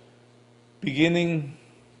 beginning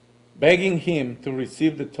begging him to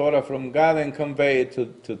receive the Torah from God and convey it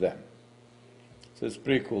to them. So it's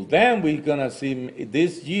pretty cool. Then we're going to see,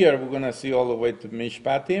 this year, we're going to see all the way to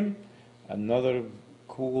Mishpatim, another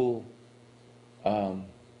cool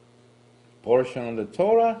portion of the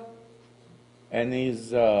Torah, and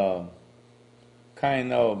is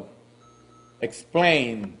kind of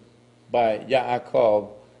explained by Yaakov,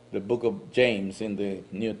 the book of James in the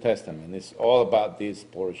New Testament. It's all about this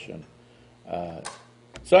portion.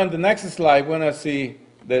 So in the next slide, we're going to see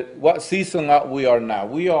what season we are now.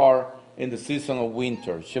 We are in the season of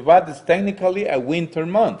winter. Shevat is technically a winter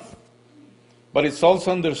month, but it's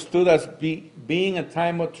also understood as being a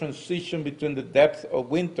time of transition between the depth of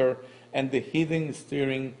winter and the hidden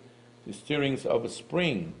stirrings of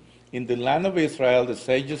spring. In the land of Israel, the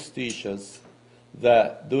sages teach us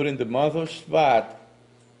that during the month of Shevat,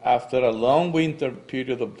 after a long winter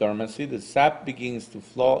period of dormancy, the sap begins to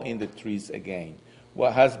flow in the trees again.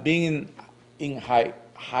 What has been in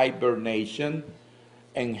hibernation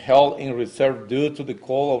and held in reserve due to the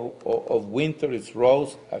cold of winter is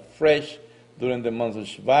rose afresh during the month of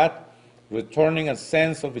Shevat, returning a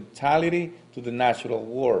sense of vitality to the natural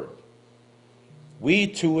world. We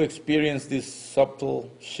too experience this subtle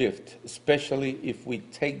shift, especially if we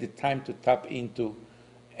take the time to tap into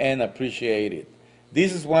and appreciate it.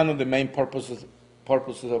 This is one of the main purposes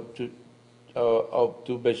of Tu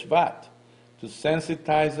B'Shvat, to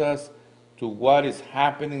sensitize us to what is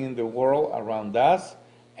happening in the world around us,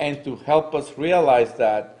 and to help us realize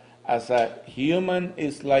that as a human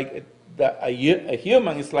is like a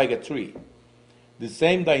human is like a tree. The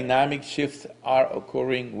same dynamic shifts are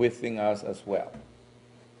occurring within us as well.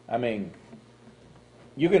 I mean,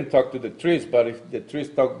 you can talk to the trees, but if the trees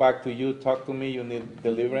talk back to you, talk to me, you need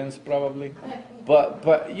deliverance probably. But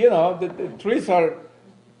the trees are,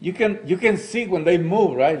 you can see when they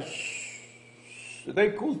move, right?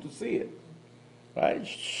 They're cool to see it, right?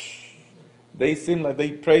 They seem like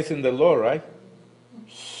they praising the Lord, right?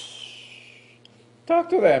 Talk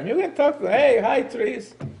to them. You can talk to them. Hey, hi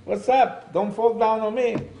trees. What's up? Don't fall down on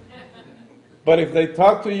me. But if they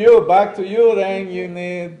talk to you, back to you, then you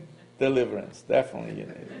need deliverance. Definitely you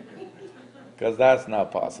need it. Because that's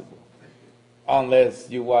not possible.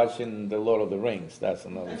 Unless you're watching The Lord of the Rings. That's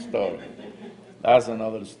another story. That's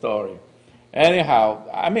another story. Anyhow,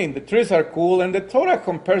 I mean, the trees are cool, and the Torah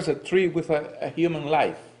compares a tree with a human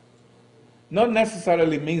life. Not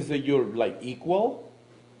necessarily means that you're like equal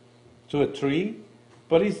to a tree,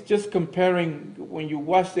 but it's just comparing when you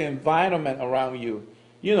watch the environment around you.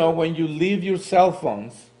 When you leave your cell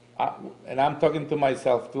phones, and I'm talking to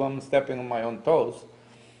myself too, I'm stepping on my own toes.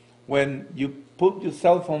 When you put your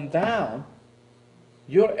cell phone down,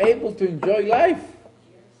 you're able to enjoy life,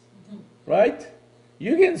 right?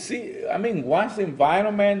 You can see, watch the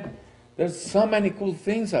environment. There's so many cool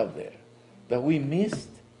things out there that we missed,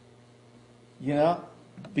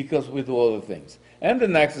 because we do other things. And the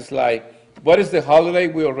next slide, what is the holiday?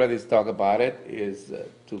 We already talked about it, is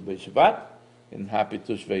Tu B'Shvat, and happy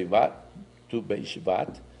Tu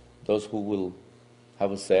B'Shvat, those who will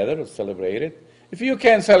have a Seder or celebrate it. If you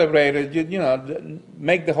can't celebrate it,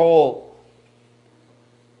 make the whole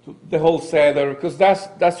Seder, because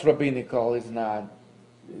that's rabbinical. It's not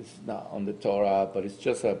on the Torah, but it's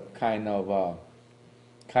just a kind of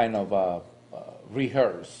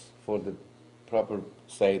rehearse for the proper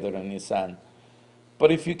Seder and Nisan.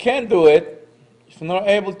 But if you can't do it, if you're not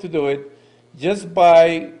able to do it, just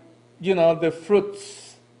buy, the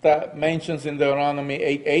fruits that mentions in Deuteronomy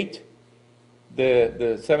 8:8,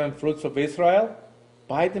 the 7 fruits of Israel,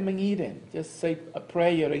 buy them and eat them. Just say a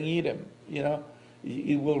prayer and eat them.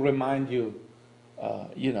 It will remind you,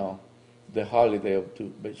 the holiday of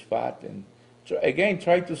Tu B'Shvat. And again,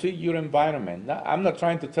 try to see your environment. Now, I'm not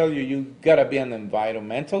trying to tell you gotta be an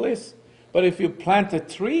environmentalist, but if you plant a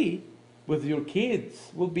tree with your kids,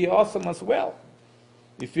 it will be awesome as well.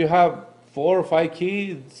 If you have 4 or 5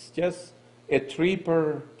 kids, just a tree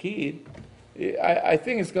per kid, I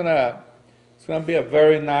think it's gonna be a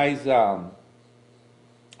very nice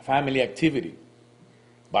family activity.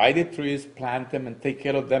 Buy the trees, plant them, and take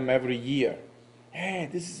care of them every year. Hey,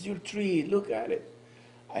 this is your tree. Look at it.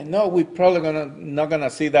 I know we're probably not gonna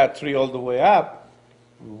see that tree all the way up.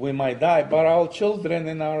 We might die, but our children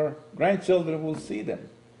and our grandchildren will see them.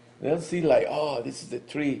 They'll see like, oh, this is the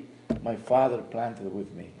tree my father planted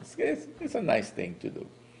with me. It's a nice thing to do.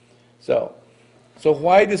 So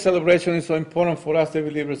why the celebration is so important for us, the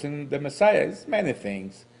believers in the Messiah? It's many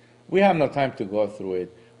things. We have no time to go through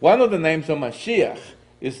it. One of the names of Mashiach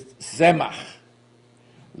is Zemach.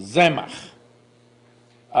 Zemach.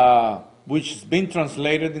 Which has been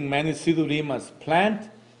translated in many Sidurim as plant,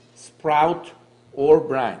 sprout, or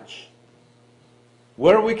branch.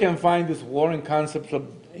 Where we can find this word and concepts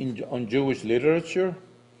on Jewish literature,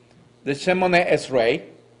 the Shemone Esrei,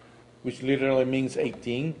 which literally means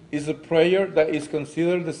 18, is a prayer that is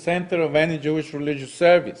considered the center of any Jewish religious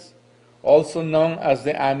service, also known as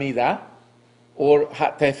the Amidah or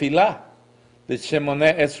HaTefilah. The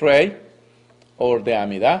Shemone Esrei, or the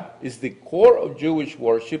Amidah, is the core of Jewish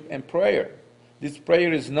worship and prayer. This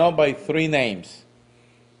prayer is known by 3 names.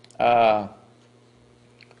 We're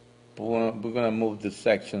going to move the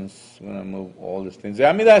sections. We're going to move all these things. The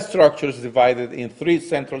Amidah structure is divided in 3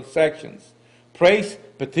 central sections: praise,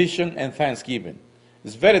 petition, and thanksgiving.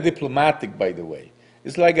 It's very diplomatic, by the way.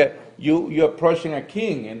 It's like you're approaching a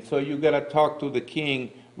king, and so you got to talk to the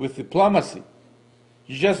king with diplomacy.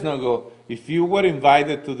 You just don't go. If you were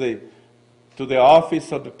invited to the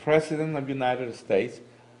office of the President of the United States,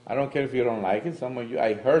 I don't care if you don't like it.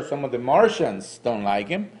 I heard some of the Martians don't like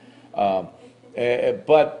him. But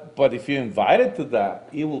if you're invited to that,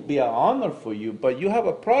 it will be an honor for you. But you have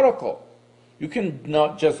a protocol. You can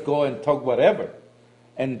not just go and talk whatever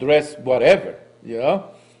and dress whatever. You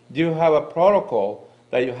have a protocol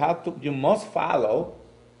that you must follow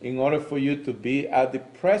in order for you to be at the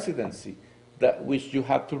presidency, that which you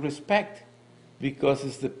have to respect, because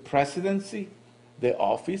it's the presidency, the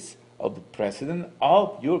office of the president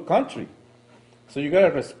of your country. So you got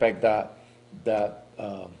to respect that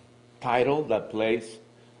title, that place,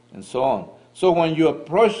 and so on. So when you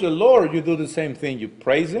approach the Lord, you do the same thing. You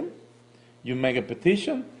praise Him, you make a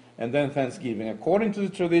petition, and then thanksgiving. According to the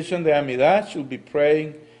tradition, the Amidah should be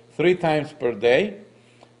praying 3 times per day.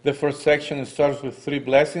 The first section starts with 3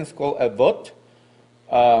 blessings called Avot,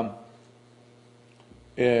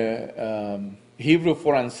 Hebrew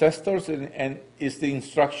for ancestors, and is the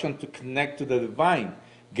instruction to connect to the divine,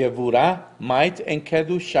 Gevurah, might, and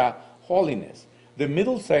Kedusha, holiness. The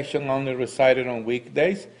middle section, only recited on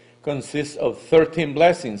weekdays, consists of 13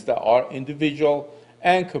 blessings that are individual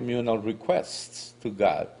and communal requests to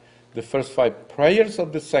God. The first 5 prayers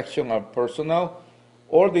of this section are personal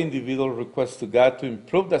or the individual requests to God to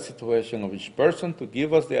improve the situation of each person, to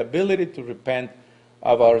give us the ability to repent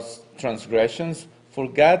of our transgressions, for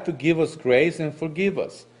God to give us grace and forgive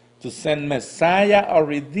us, to send Messiah, our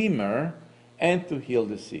Redeemer, and to heal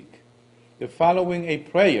the sick. The following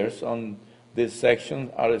 8 prayers on this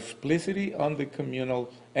section are explicitly on the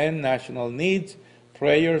communal and national needs: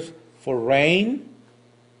 prayers for rain,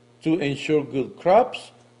 to ensure good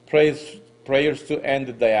crops, prayers to end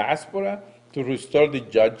the diaspora, to restore the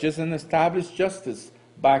judges and establish justice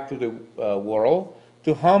back to the world,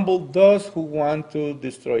 to humble those who want to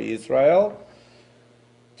destroy Israel,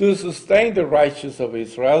 to sustain the righteous of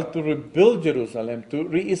Israel, to rebuild Jerusalem, to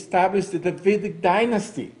reestablish the Davidic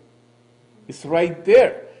dynasty. It's right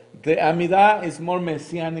there. The Amidah is more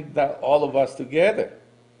messianic than all of us together.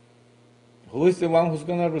 Who is the one who's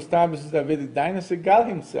going to reestablish the Davidic dynasty? God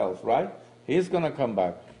Himself, right? He's going to come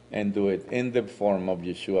back and do it in the form of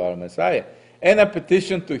Yeshua, our Messiah. And a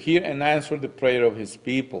petition to hear and answer the prayer of His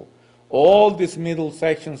people. All these middle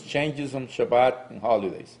sections changes on Shabbat and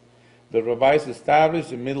holidays. The rabbis established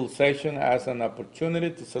the middle section as an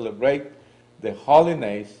opportunity to celebrate the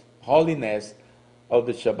holiness of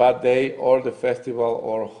the Shabbat day or the festival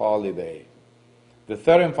or holiday. The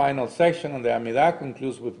third and final section on the Amidah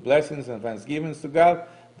concludes with blessings and thanksgivings to God.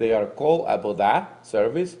 They are called Avodah,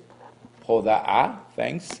 service, Hoda'ah,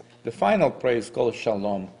 thanks. The final prayer is called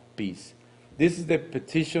Shalom, peace. This is the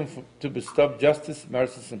petition to bestow justice,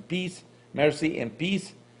 mercy and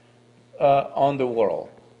peace on the world.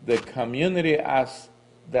 The community asks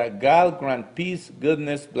that God grant peace,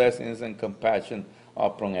 goodness, blessings, and compassion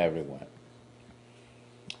upon everyone.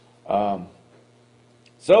 But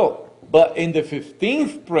in the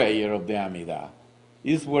 15th prayer of the Amidah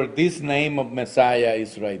is where this name of Messiah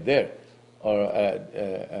is right there.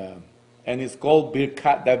 And it's called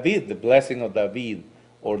Birkat David, the blessing of David,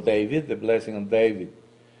 or David, the blessing of David.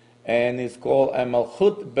 And it's called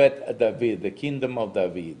Amalchut Bet David, the kingdom of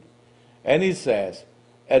David. And it says,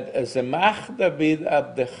 Et Zemach David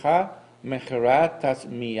Abdecha Mecherat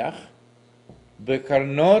Tasmiach,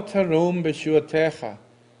 Bekarnot Harum Beshuatecha,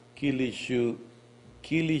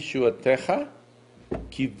 Kilishuatecha,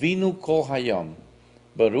 Kivinu Kol Hayom,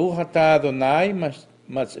 Baruch Ata Adonai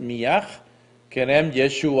Matzmiach, Kerem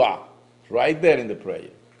Yeshua. Right there in the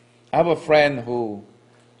prayer. I have a friend who,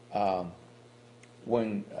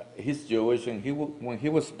 when he's Jewish, and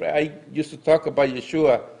I used to talk about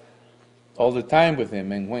Yeshua all the time with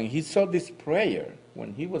him. And when he saw this prayer,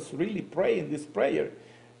 when he was really praying this prayer,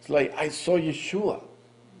 it's like, I saw Yeshua.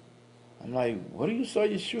 I'm like, what do you saw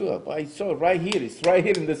Yeshua? I saw it right here. It's right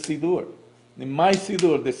here in the Siddur. In my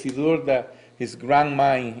Siddur, the Siddur that his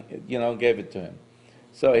grandma, gave it to him.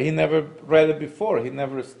 So he never read it before. He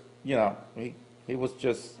never, he was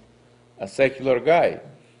just a secular guy.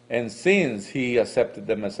 And since he accepted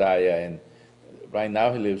the Messiah, and right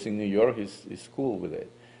now he lives in New York, he's cool with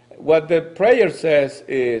it. What the prayer says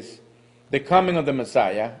is the coming of the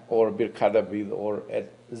Messiah, or Birkat David, or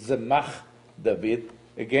at Zemach David.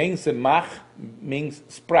 Again, Zemach means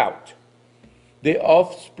sprout. The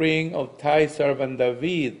offspring of thy servant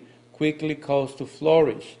David quickly caused to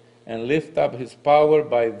flourish, and lift up his power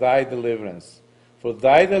by thy deliverance. For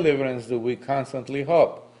thy deliverance do we constantly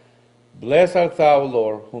hope. Blessed art thou,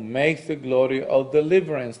 Lord, who makes the glory of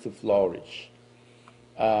deliverance to flourish.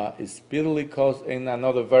 Speedily caused, in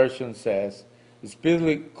another version says,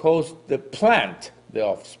 speedily caused the plant, the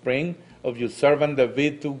offspring of your servant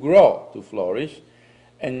David, to grow, to flourish,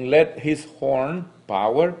 and let his horn,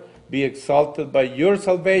 power, be exalted by your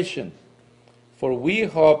salvation. For we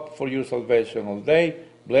hope for your salvation all day.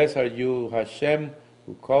 Blessed are you, Hashem,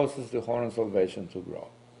 who causes the horn of salvation to grow.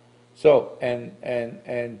 So, and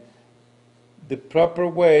the proper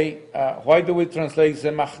way, why do we translate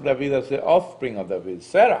Zemach David as the offspring of David?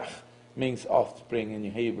 Serach means offspring in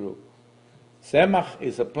Hebrew. Zemach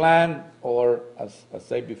is a plant, or as I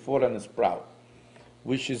said before, a sprout,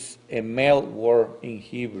 which is a male word in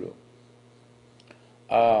Hebrew.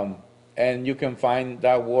 And you can find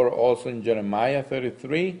that word also in Jeremiah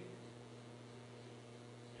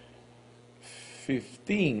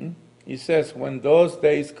 33:15. It says, when those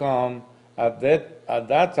days come, at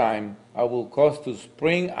that time I will cause to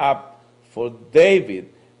spring up for David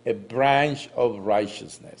a branch of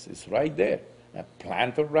righteousness. It's right there, a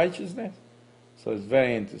plant of righteousness. So it's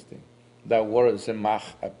very interesting. That word Zemach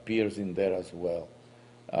appears in there as well.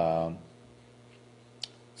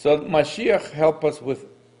 So Mashiach help us with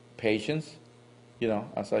patience.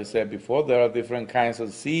 As I said before, there are different kinds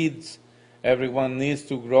of seeds. Everyone needs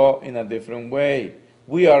to grow in a different way.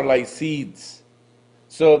 We are like seeds.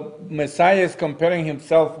 So Messiah is comparing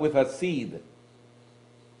himself with a seed.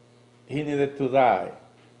 He needed to die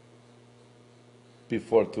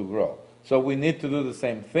before to grow. So we need to do the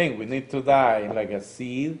same thing. We need to die like a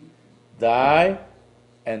seed, die,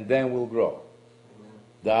 and then we'll grow.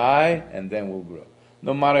 Die, and then we'll grow.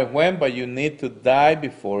 No matter when, but you need to die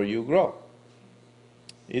before you grow.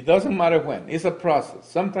 It doesn't matter when. It's a process.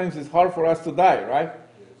 Sometimes it's hard for us to die, right?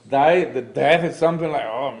 Yes. The death is something like,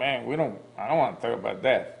 oh man, I don't want to talk about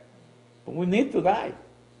death. But we need to die.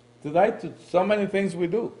 To die to so many things we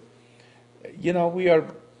do. We are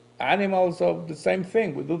animals of the same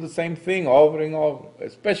thing. We do the same thing over and over.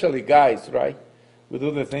 Especially guys, right? We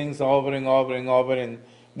do the things over and over and over, and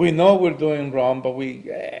we know we're doing wrong, but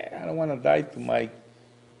I don't want to die to my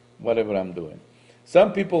whatever I'm doing.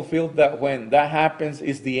 Some people feel that when that happens,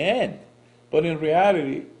 it's the end. But in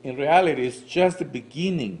reality, it's just the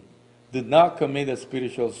beginning. Do not commit a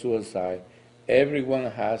spiritual suicide.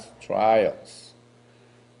 Everyone has trials.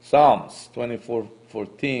 Psalms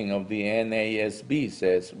 24:14 of the NASB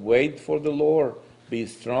says, wait for the Lord, be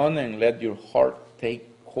strong, and let your heart take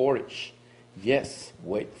courage. Yes,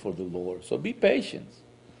 wait for the Lord. So be patient.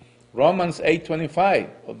 Romans 8:25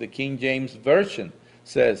 of the King James Version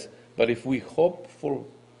says, but if we hope for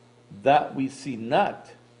that we see not,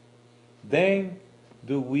 then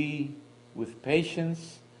do we with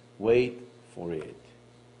patience wait for it.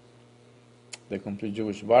 The complete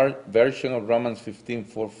Jewish version of Romans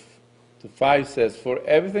 15:4-5 says, for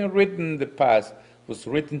everything written in the past was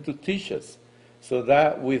written to teach us, so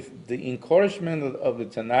that with the encouragement of the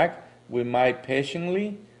Tanakh, we might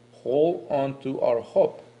patiently hold on to our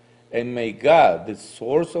hope. And may God, the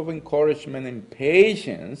source of encouragement and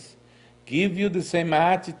patience, give you the same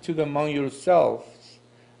attitude among yourselves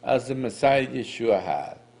as the Messiah Yeshua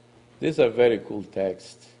had. These are very cool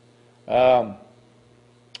texts. And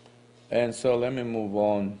so let me move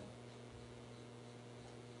on.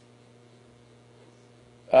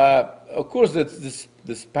 Of course,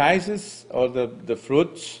 the spices or the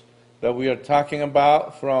fruits that we are talking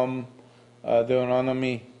about from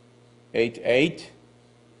Deuteronomy 8:8,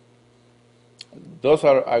 those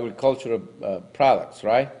are agricultural products,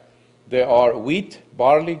 right? They are wheat,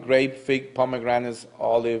 barley, grape, fig, pomegranates,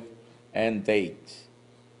 olive, and dates.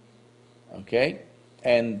 Okay?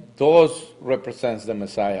 And those represents the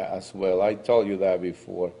Messiah as well. I told you that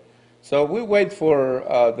before. So we wait for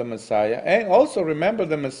the Messiah. And also remember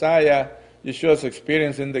the Messiah, Yeshua's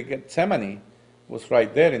experience in the Gethsemane was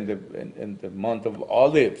right there in the month of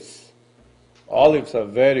Olives. Olives are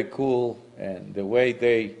very cool, and the way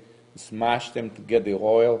they smashed them to get the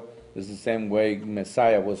oil is the same way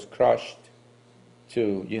Messiah was crushed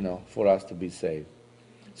to, for us to be saved.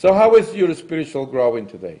 So how is your spiritual growing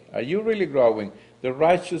today? Are you really growing? The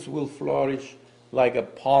righteous will flourish like a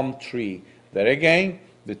palm tree. There again,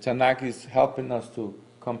 the Tanakh is helping us to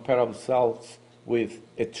compare ourselves with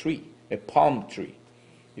a tree, a palm tree.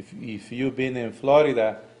 If you've been in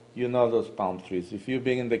Florida, you know those palm trees. If you've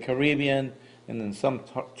been in the Caribbean and in some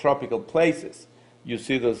tropical places, you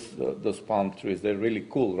see those palm trees. They're really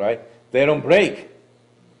cool, right? They don't break.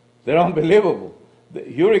 They're unbelievable. The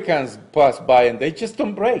hurricanes pass by and they just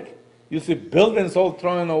don't break. You see buildings all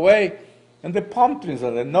thrown away, and the palm trees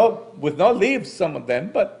are there, with no leaves, some of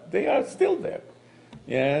them, but they are still there.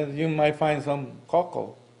 Yeah, you might find some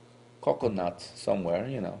coconuts somewhere,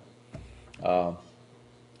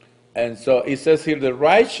 And so it says here, the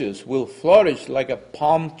righteous will flourish like a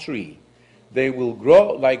palm tree. They will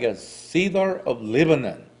grow like a cedar of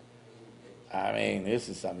Lebanon. I mean, this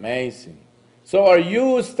is amazing. So are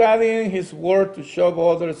you studying His Word to show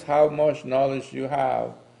others how much knowledge you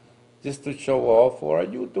have, just to show off, or are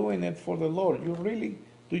you doing it for the Lord?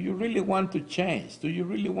 Do you really want to change? Do you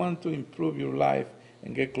really want to improve your life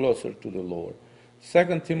and get closer to the Lord?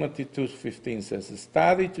 2 Timothy 2:15 says,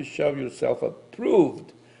 study to show yourself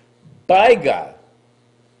approved by God.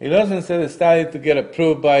 It doesn't say study to get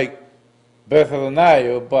approved by Beth Adonai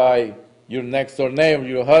or by your next door neighbor,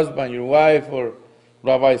 your husband, your wife, or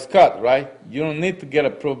Rabbi Scott, right? You don't need to get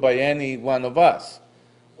approved by any one of us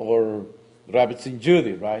or Rabbi St.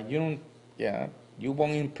 Judy, right? You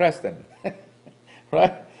won't impress them,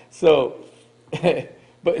 right? So,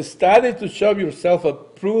 but study to show yourself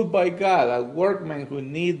approved by God, a workman who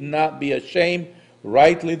need not be ashamed,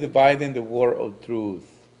 rightly dividing the word of truth.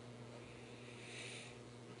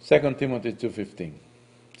 2 Timothy 2:15.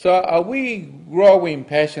 So are we growing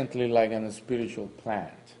patiently like a spiritual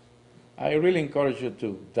plant? I really encourage you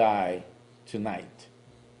to die tonight.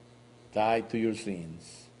 Die to your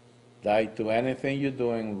sins. Die to anything you're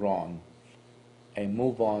doing wrong. And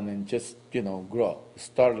move on and just, grow.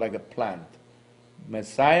 Start like a plant.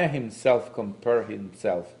 Messiah himself compared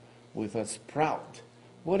himself with a sprout.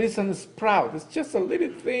 What is a sprout? It's just a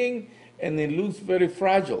little thing and it looks very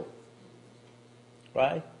fragile.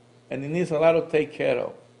 Right? And it needs a lot to take care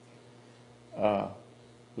of.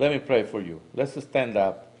 Let me pray for you. Let's stand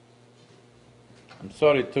up. I'm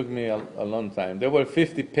sorry it took me a long time. There were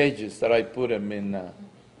 50 pages that I put them in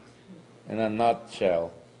a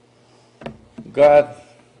nutshell. God,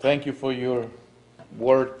 thank you for your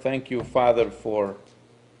word. Thank you, Father, for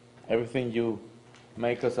everything you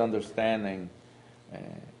make us understand,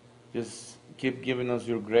 and just keep giving us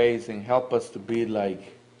your grace and help us to be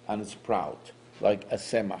like a sprout, like a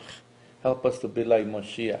semach. Help us to be like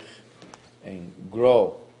Moshiach and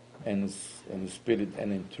grow in spirit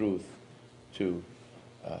and in truth, to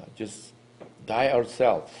just die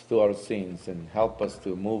ourselves to our sins and help us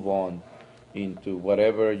to move on into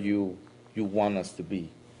whatever you want us to be,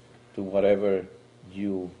 to whatever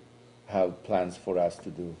you have plans for us to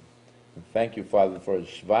do. And thank you, Father, for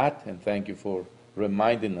Shvat, and thank you for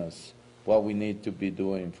reminding us what we need to be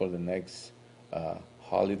doing for the next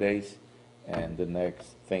holidays and the next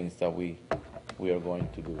things that we are going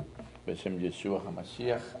to do. B'Shem Yeshua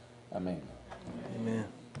HaMashiach. Amen. Amen.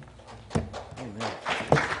 Amen.